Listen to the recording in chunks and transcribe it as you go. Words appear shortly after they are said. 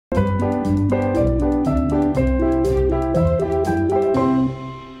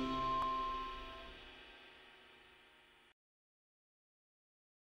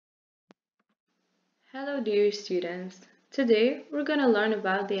dear students. Today we're going to learn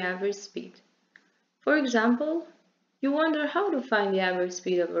about the average speed. For example, you wonder how to find the average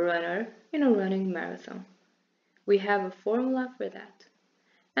speed of a runner in a running marathon. We have a formula for that.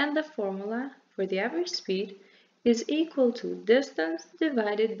 And the formula for the average speed is equal to distance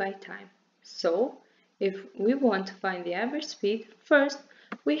divided by time. So, if we want to find the average speed, first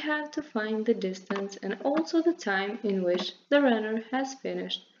we have to find the distance and also the time in which the runner has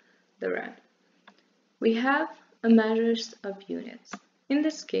finished the run. We have a measures of units. In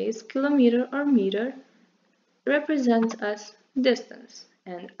this case, kilometer or meter represents us distance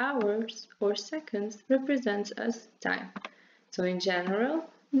and hours or seconds represents us time. So in general,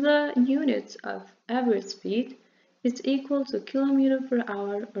 the units of average speed is equal to kilometer per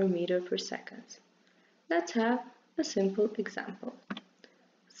hour or meter per second. Let's have a simple example.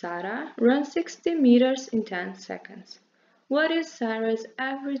 Sarah runs 60 meters in 10 seconds. What is Sarah's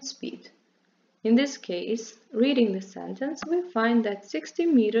average speed? In this case, reading the sentence, we find that 60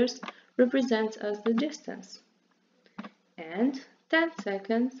 meters represents us the distance and 10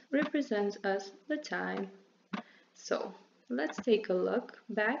 seconds represents us the time. So, let's take a look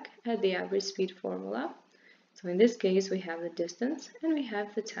back at the average speed formula. So in this case, we have the distance and we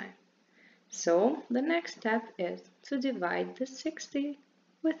have the time. So, the next step is to divide the 60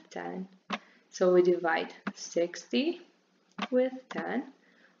 with 10. So we divide 60 with 10,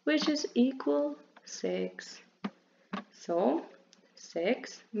 which is equal 6. So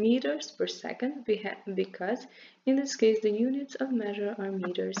 6 meters per second because in this case the units of measure are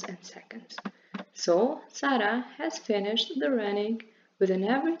meters and seconds. So Sarah has finished the running with an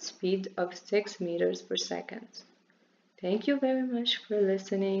average speed of 6 meters per second. Thank you very much for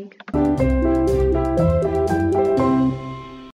listening.